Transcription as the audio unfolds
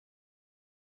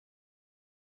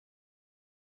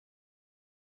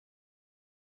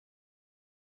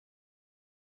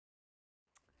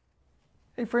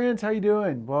Hey friends, how you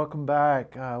doing? Welcome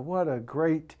back. What a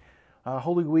great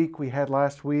Holy Week we had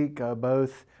last week,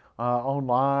 both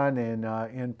online and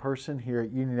in person here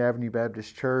at Union Avenue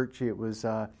Baptist Church. It was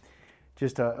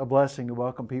just a blessing to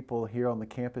welcome people here on the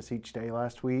campus each day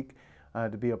last week,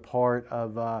 to be a part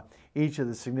of each of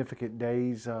the significant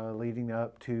days leading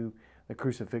up to the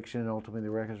crucifixion and ultimately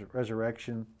the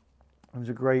resurrection. It was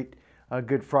a great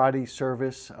Good Friday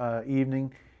service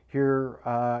evening here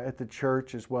at the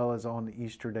church, as well as on the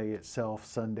Easter day itself,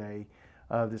 Sunday,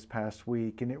 this past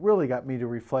week. And it really got me to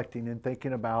reflecting and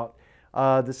thinking about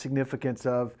the significance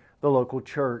of the local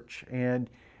church and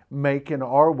making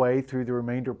our way through the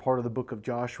remainder part of the book of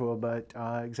Joshua. But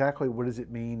exactly what does it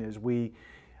mean as we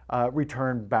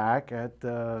return back at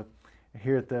the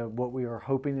here at the what we are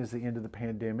hoping is the end of the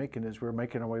pandemic, and as we're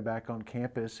making our way back on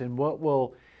campus, and what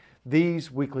will these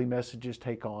weekly messages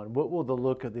take on? What will the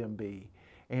look of them be?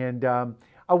 And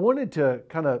I wanted to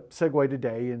kind of segue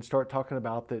today and start talking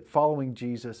about that following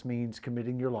Jesus means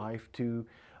committing your life to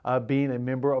being a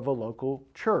member of a local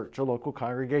church, a local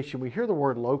congregation. We hear the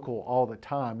word local all the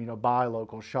time, buy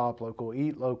local, shop local,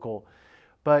 eat local.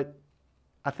 But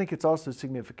I think it's also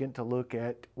significant to look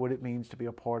at what it means to be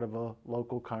a part of a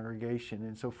local congregation.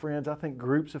 And so, friends, I think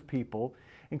groups of people,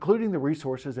 including the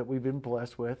resources that we've been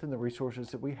blessed with and the resources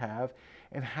that we have,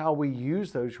 and how we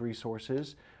use those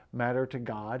resources matter to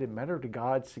God, and matter to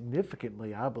God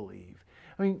significantly, I believe.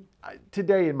 I mean,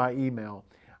 today in my email,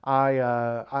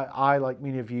 I, like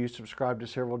many of you, subscribe to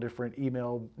several different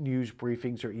email news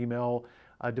briefings or email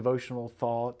devotional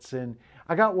thoughts. And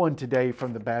I got one today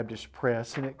from the Baptist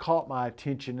Press, and it caught my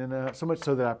attention, and so much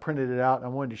so that I printed it out, and I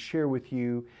wanted to share with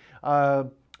you a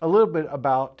little bit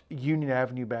about Union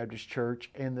Avenue Baptist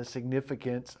Church and the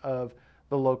significance of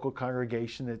the local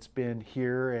congregation that's been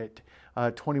here at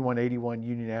 2181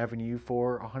 Union Avenue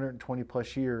for 120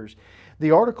 plus years.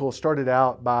 The article started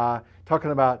out by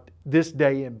talking about this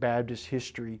day in Baptist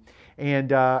history.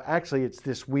 And actually, it's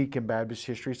this week in Baptist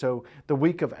history. So the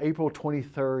week of April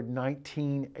 23rd,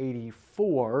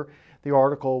 1984, the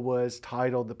article was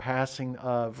titled The Passing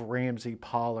of Ramsey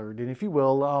Pollard. And if you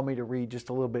will, allow me to read just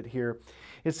a little bit here.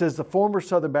 It says, the former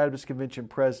Southern Baptist Convention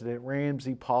president,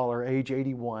 Ramsey Pollard, age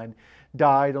 81,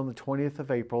 died on the 20th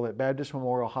of April at Baptist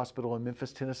Memorial Hospital in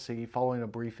Memphis, Tennessee, following a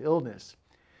brief illness.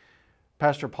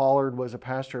 Pastor Pollard was a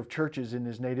pastor of churches in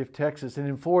his native Texas and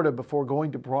in Florida before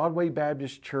going to Broadway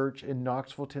Baptist Church in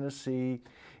Knoxville, Tennessee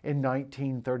in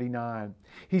 1939.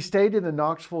 He stayed in the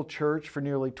Knoxville church for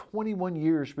nearly 21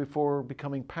 years before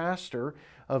becoming pastor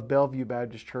of Bellevue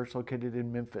Baptist Church located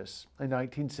in Memphis in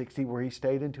 1960, where he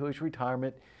stayed until his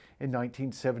retirement in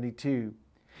 1972.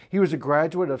 He was a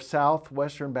graduate of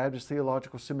Southwestern Baptist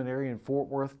Theological Seminary in Fort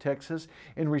Worth, Texas,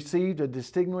 and received a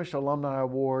Distinguished Alumni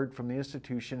Award from the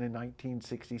institution in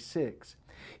 1966.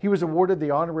 He was awarded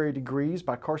the honorary degrees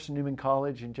by Carson Newman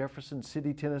College in Jefferson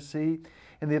City, Tennessee,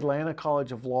 and the Atlanta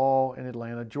College of Law in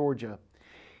Atlanta, Georgia.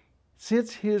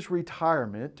 Since his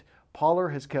retirement, Pollard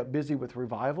has kept busy with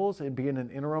revivals and being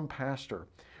an interim pastor,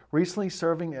 recently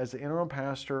serving as the interim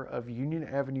pastor of Union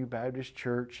Avenue Baptist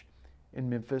Church in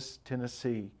Memphis,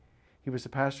 Tennessee. He was the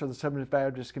pastor of the Seventh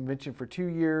Baptist Convention for 2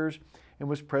 years and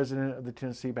was president of the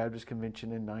Tennessee Baptist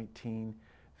Convention in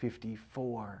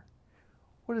 1954.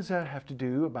 What does that have to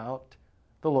do about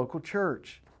the local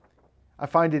church? I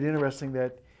find it interesting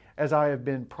that as I have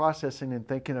been processing and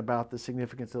thinking about the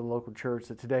significance of the local church,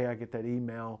 that today I get that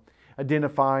email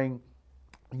identifying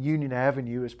Union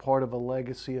Avenue as part of a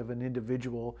legacy of an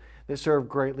individual that served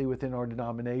greatly within our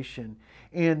denomination.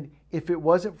 And if it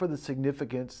wasn't for the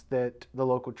significance that the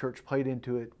local church played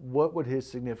into it, what would his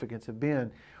significance have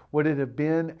been? Would it have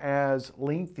been as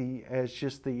lengthy as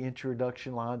just the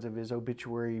introduction lines of his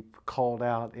obituary called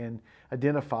out and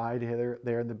identified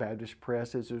there in the Baptist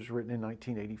Press as it was written in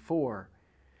 1984?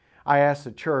 I asked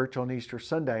the church on Easter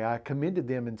Sunday, I commended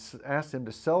them and asked them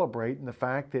to celebrate in the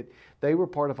fact that they were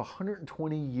part of a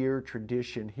 120-year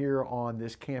tradition here on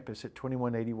this campus at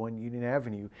 2181 Union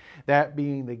Avenue, that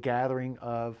being the gathering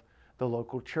of the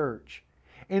local church.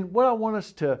 And what I want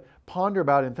us to ponder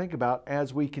about and think about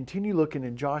as we continue looking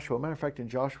in Joshua, matter of fact, in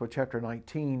Joshua chapter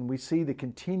 19, we see the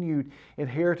continued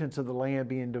inheritance of the land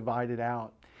being divided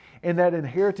out. And that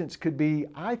inheritance could be,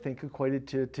 I think, equated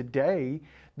to today,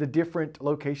 the different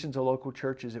locations of local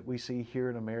churches that we see here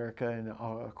in America and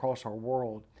across our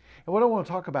world. And what I want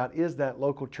to talk about is that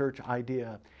local church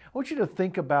idea. I want you to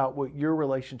think about what your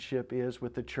relationship is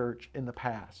with the church in the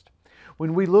past.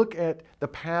 When we look at the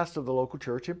past of the local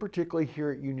church, and particularly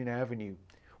here at Union Avenue,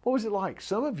 what was it like?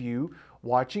 Some of you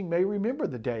watching may remember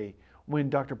the day when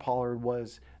Dr. Pollard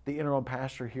was the interim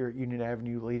pastor here at Union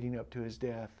Avenue leading up to his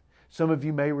death. Some of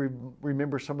you may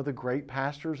remember some of the great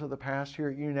pastors of the past here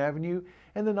at Union Avenue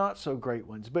and the not so great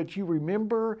ones, but you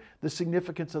remember the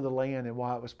significance of the land and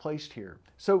why it was placed here.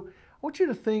 So I want you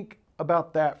to think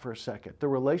about that for a second, the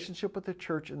relationship with the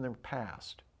church in the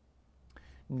past.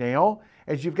 Now,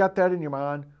 as you've got that in your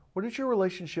mind, what is your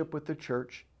relationship with the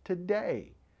church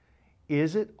today?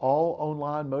 Is it all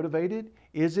online motivated?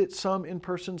 Is it some in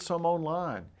person, some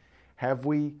online? Have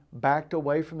we backed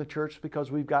away from the church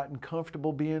because we've gotten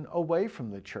comfortable being away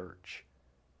from the church?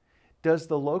 Does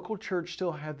the local church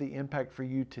still have the impact for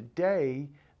you today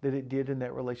that it did in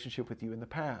that relationship with you in the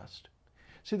past?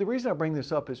 See, the reason I bring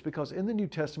this up is because in the New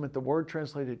Testament, the word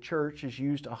translated church is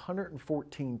used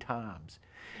 114 times.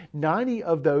 90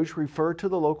 of those refer to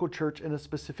the local church in a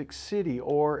specific city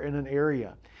or in an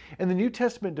area. And the New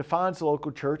Testament defines the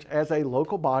local church as a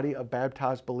local body of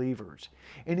baptized believers.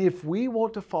 And if we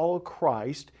want to follow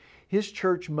Christ, His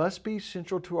church must be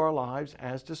central to our lives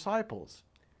as disciples.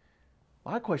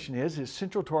 My question is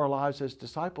central to our lives as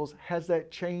disciples, has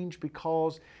that changed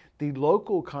because the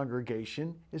local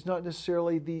congregation is not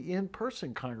necessarily the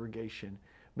in-person congregation?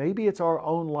 Maybe it's our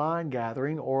online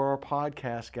gathering or our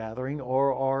podcast gathering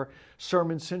or our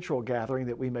Sermon Central gathering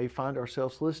that we may find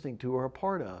ourselves listening to or a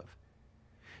part of.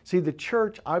 See, the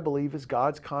church, I believe, is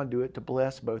God's conduit to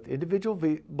bless both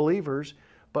individual believers,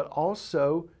 but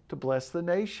also to bless the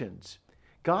nations.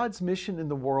 God's mission in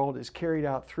the world is carried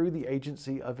out through the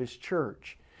agency of His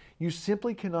church. You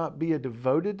simply cannot be a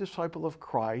devoted disciple of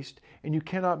Christ, and you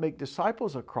cannot make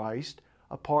disciples of Christ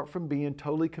apart from being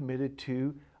totally committed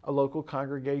to a local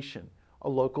congregation, a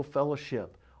local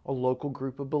fellowship, a local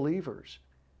group of believers.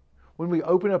 When we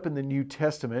open up in the New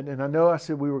Testament, and I know I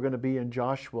said we were going to be in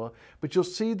Joshua, but you'll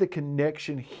see the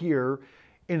connection here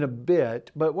in a bit.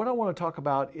 But what I want to talk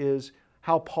about is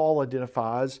how Paul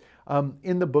identifies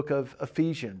in the book of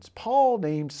Ephesians. Paul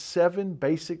names 7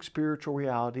 basic spiritual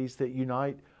realities that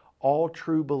unite all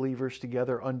true believers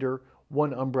together under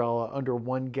one umbrella, under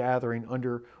one gathering,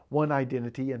 under one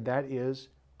identity, and that is,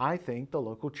 I think, the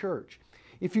local church.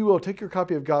 If you will, take your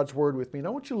copy of God's Word with me, and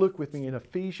I want you to look with me in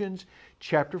Ephesians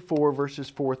chapter 4, verses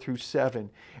 4 through 7.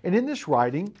 And in this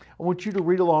writing, I want you to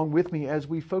read along with me as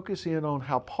we focus in on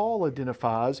how Paul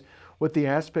identifies what the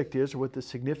aspect is or what the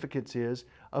significance is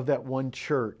of that one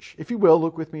church. If you will,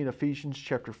 look with me in Ephesians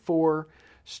chapter 4,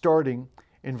 starting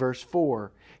in verse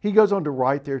 4. He goes on to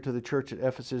write there to the church at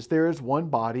Ephesus, "There is one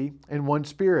body and one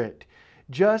Spirit,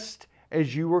 just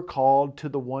as you were called to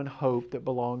the one hope that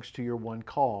belongs to your one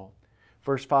call."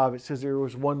 Verse 5, it says, "There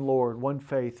was one Lord, one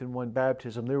faith, and one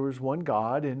baptism. There was one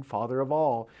God and Father of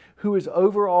all, who is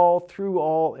over all, through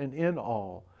all, and in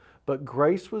all. But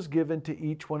grace was given to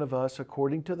each one of us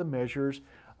according to the measures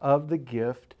of the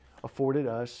gift afforded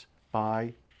us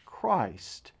by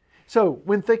Christ." So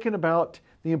when thinking about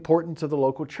the importance of the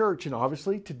local church, and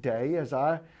obviously today, as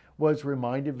I was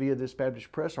reminded via this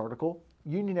Baptist Press article,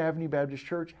 Union Avenue Baptist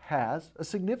Church has a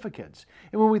significance.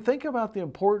 And when we think about the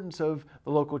importance of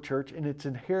the local church and its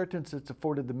inheritance that's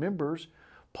afforded the members,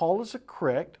 Paul is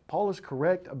correct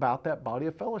about that body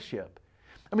of fellowship.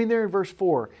 I mean, there in verse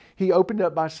 4, he opened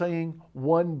up by saying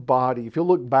one body. If you'll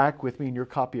look back with me in your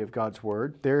copy of God's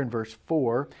Word, there in verse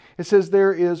 4, it says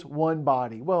there is one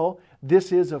body. Well,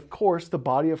 this is, of course, the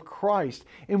body of Christ,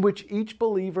 in which each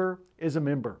believer is a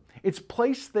member. It's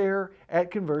placed there at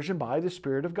conversion by the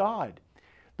Spirit of God.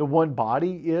 The one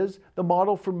body is the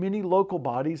model for many local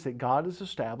bodies that God has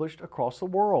established across the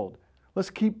world. Let's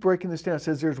keep breaking this down. It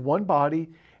says there's one body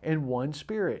and one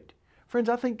Spirit. Friends,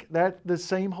 I think that the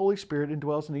same Holy Spirit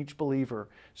indwells in each believer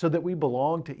so that we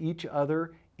belong to each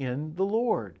other in the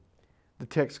Lord. The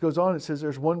text goes on, it says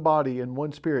there's one body and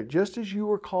one Spirit, just as you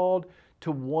were called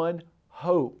to one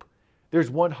hope.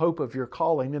 There's one hope of your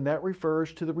calling, and that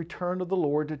refers to the return of the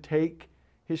Lord to take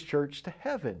His church to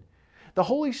heaven. The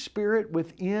Holy Spirit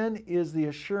within is the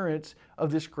assurance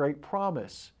of this great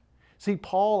promise. See,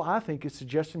 Paul, I think, is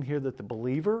suggesting here that the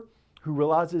believer who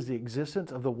realizes the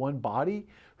existence of the one body,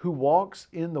 who walks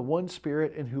in the one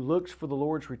Spirit, and who looks for the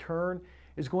Lord's return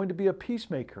is going to be a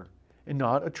peacemaker and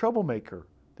not a troublemaker.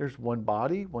 There's one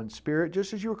body, one Spirit,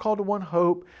 just as you were called to one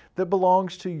hope that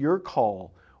belongs to your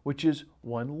call, which is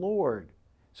one Lord.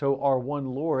 So our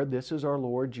one Lord, this is our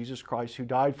Lord Jesus Christ, who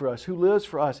died for us, who lives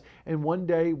for us, and one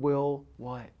day will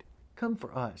what? Come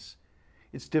for us.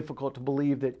 It's difficult to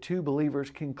believe that two believers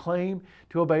can claim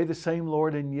to obey the same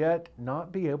Lord and yet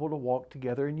not be able to walk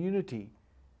together in unity.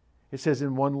 It says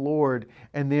in one Lord,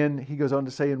 and then he goes on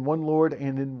to say in one Lord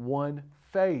and in one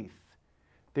faith.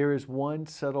 There is one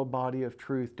settled body of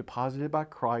truth deposited by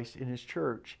Christ in His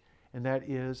church, and that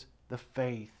is the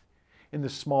faith. in the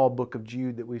small book of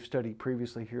Jude that we've studied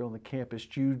previously here on the campus.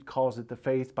 Jude calls it the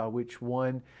faith by which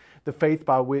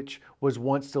was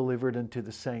once delivered unto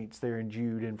the saints, there in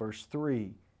Jude in verse 3.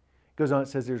 It goes on, it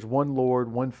says there's one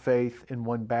Lord, one faith, and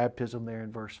one baptism there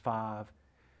in verse 5.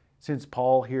 Since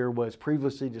Paul here was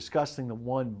previously discussing the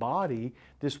one body,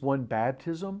 this one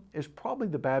baptism is probably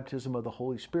the baptism of the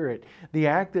Holy Spirit, the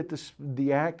act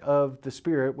of the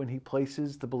Spirit when He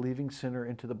places the believing sinner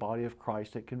into the body of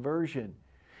Christ at conversion.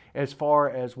 As far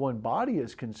as one body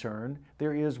is concerned,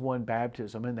 there is one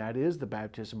baptism, and that is the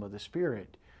baptism of the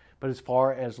Spirit. But as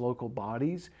far as local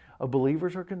bodies of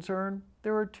believers are concerned,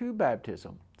 there are two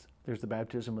baptisms. There's the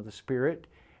baptism of the Spirit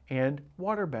and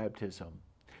water baptism.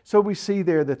 So we see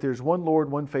there that there's one Lord,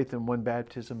 one faith, and one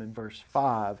baptism in verse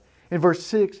 5. In verse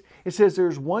 6, it says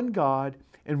there's one God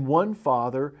and one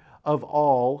Father of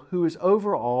all, who is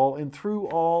over all and through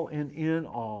all and in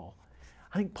all.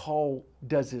 I think Paul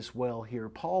does this well here.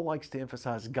 Paul likes to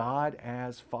emphasize God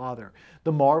as Father.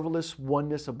 The marvelous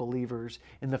oneness of believers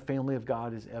in the family of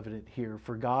God is evident here.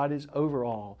 For God is over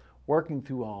all, working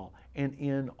through all, and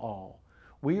in all.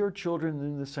 We are children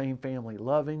in the same family,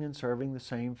 loving and serving the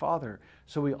same Father.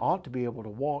 So we ought to be able to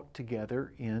walk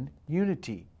together in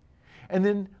unity. And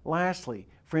then lastly,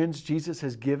 friends, Jesus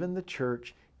has given the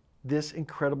church this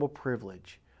incredible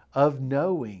privilege of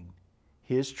knowing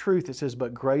His truth. It says,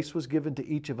 but grace was given to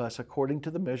each of us according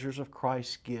to the measures of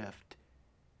Christ's gift.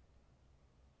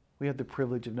 We have the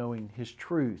privilege of knowing His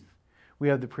truth. We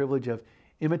have the privilege of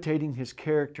imitating His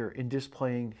character and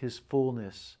displaying His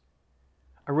fullness.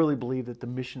 I really believe that the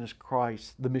mission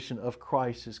of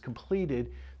Christ is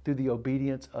completed through the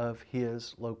obedience of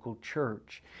His local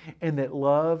church, and that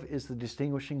love is the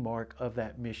distinguishing mark of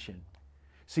that mission.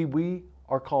 See, we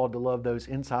are called to love those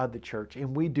inside the church,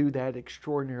 and we do that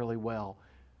extraordinarily well.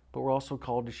 But we're also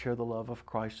called to share the love of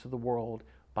Christ to the world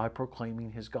by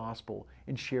proclaiming His gospel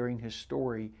and sharing His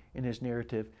story and His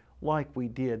narrative, like we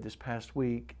did this past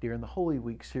week during the Holy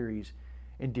Week series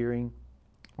and during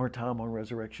our time on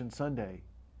Resurrection Sunday.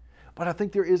 But I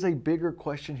think there is a bigger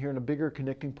question here and a bigger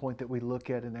connecting point that we look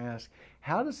at and ask,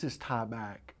 how does this tie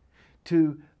back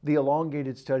to the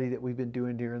elongated study that we've been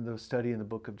doing during the study in the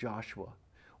book of Joshua?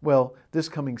 Well, this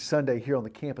coming Sunday here on the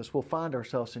campus, we'll find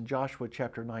ourselves in Joshua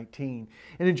chapter 19.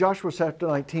 And in Joshua chapter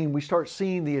 19, we start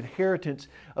seeing the inheritance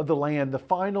of the land, the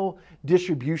final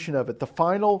distribution of it, the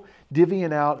final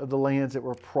divvying out of the lands that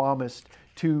were promised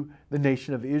to the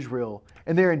nation of Israel.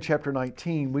 And there in chapter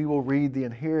 19, we will read the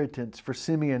inheritance for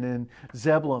Simeon and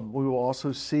Zebulun. We will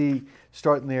also see,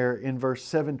 starting there in verse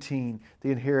 17,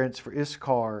 the inheritance for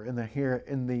Issachar and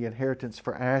the inheritance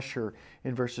for Asher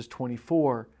in verses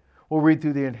 24. We'll read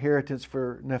through the inheritance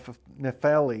for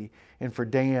Naphtali and for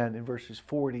Dan in verses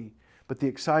 40. But the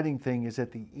exciting thing is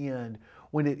at the end,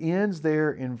 when it ends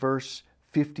there in verse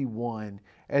 51,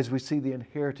 as we see the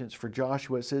inheritance for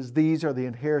Joshua, it says, these are the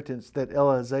inheritance that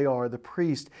Eleazar the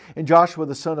priest and Joshua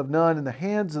the son of Nun in the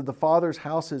hands of the fathers'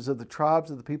 houses of the tribes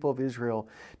of the people of Israel,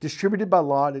 distributed by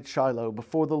lot at Shiloh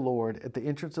before the Lord at the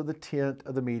entrance of the tent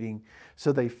of the meeting.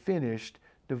 So they finished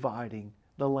dividing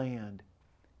the land.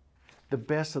 The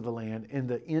best of the land and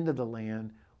the end of the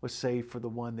land was saved for the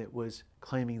one that was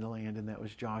claiming the land, and that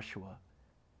was Joshua.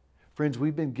 Friends,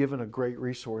 we've been given a great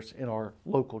resource in our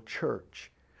local church.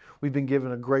 We've been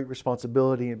given a great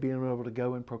responsibility in being able to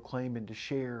go and proclaim and to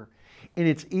share. And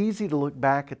it's easy to look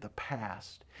back at the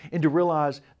past and to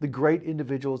realize the great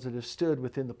individuals that have stood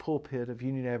within the pulpit of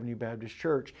Union Avenue Baptist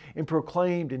Church and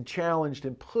proclaimed and challenged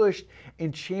and pushed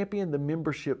and championed the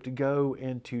membership to go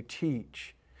and to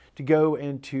teach, to go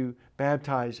and to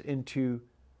baptize and to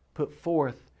put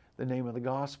forth the name of the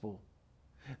gospel.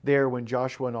 There, when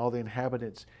Joshua and all the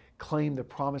inhabitants claimed the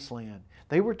promised land,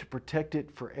 they were to protect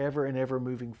it forever and ever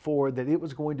moving forward, that it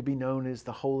was going to be known as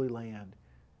the Holy Land,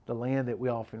 the land that we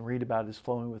often read about as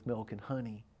flowing with milk and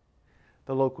honey.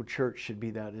 The local church should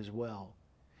be that as well.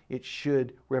 It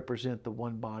should represent the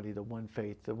one body, the one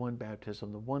faith, the one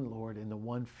baptism, the one Lord, and the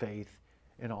one faith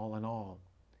in all.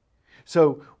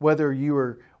 So whether you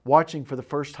are watching for the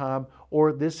first time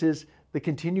or this is the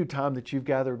continued time that you've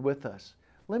gathered with us,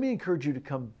 let me encourage you to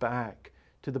come back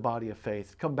to the body of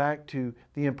faith. Come back to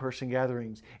the in-person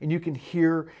gatherings. And you can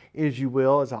hear, as you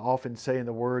will, as I often say in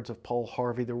the words of Paul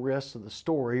Harvey, the rest of the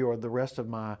story or the rest of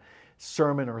my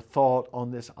sermon or thought on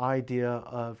this idea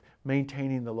of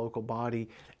maintaining the local body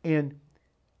and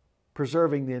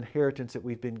preserving the inheritance that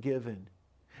we've been given.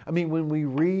 I mean, when we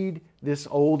read this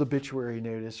old obituary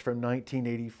notice from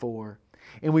 1984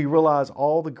 and we realize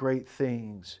all the great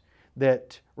things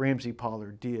that Ramsey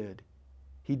Pollard did,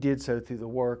 he did so through the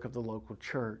work of the local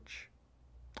church.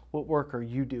 What work are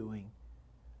you doing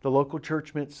The local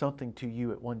church meant something to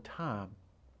you at one time.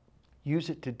 Use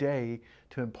it today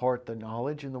to impart the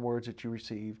knowledge and the words that you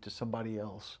received to somebody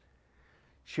else.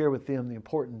 Share with them the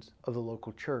importance of the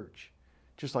local church,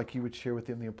 just like you would share with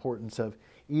them the importance of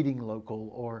eating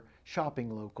local or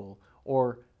shopping local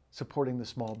or supporting the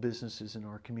small businesses in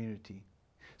our community.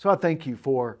 So I thank you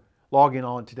for logging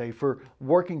on today, for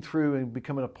working through and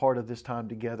becoming a part of this time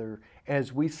together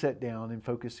as we sit down and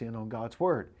focus in on God's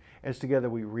Word. As together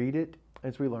we read it,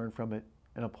 as we learn from it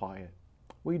and apply it.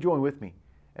 Will you join with me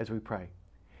as we pray?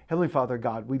 Heavenly Father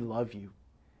God, we love you.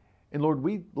 And Lord,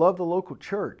 we love the local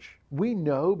church. We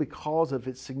know because of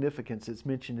its significance, it's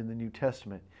mentioned in the New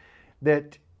Testament,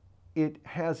 that it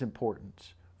has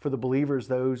importance for the believers,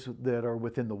 those that are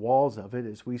within the walls of it,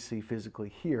 as we see physically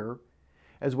here,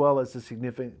 as well as the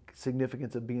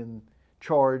significance of being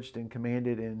charged and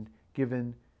commanded and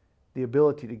given the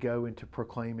ability to go and to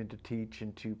proclaim and to teach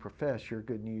and to profess your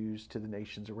good news to the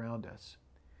nations around us.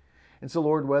 And so,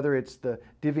 Lord, whether it's the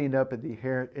divvying up of the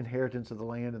inheritance of the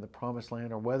land and the promised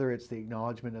land, or whether it's the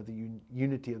acknowledgement of the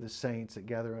unity of the saints that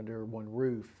gather under one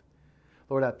roof,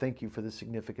 Lord, I thank you for the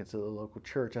significance of the local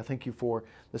church. I thank you for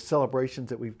the celebrations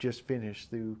that we've just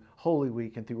finished through Holy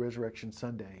Week and through Resurrection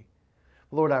Sunday.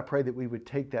 Lord, I pray that we would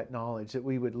take that knowledge, that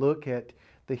we would look at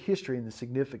the history and the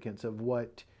significance of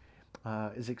what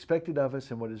is expected of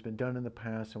us and what has been done in the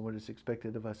past and what is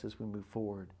expected of us as we move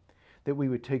forward. That we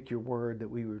would take your word, that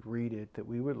we would read it, that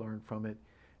we would learn from it,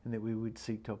 and that we would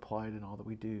seek to apply it in all that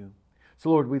we do. So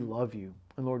Lord, we love you.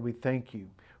 And Lord, we thank you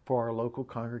for our local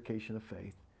congregation of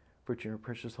faith. For in your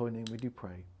precious holy name we do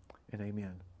pray. And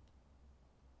amen.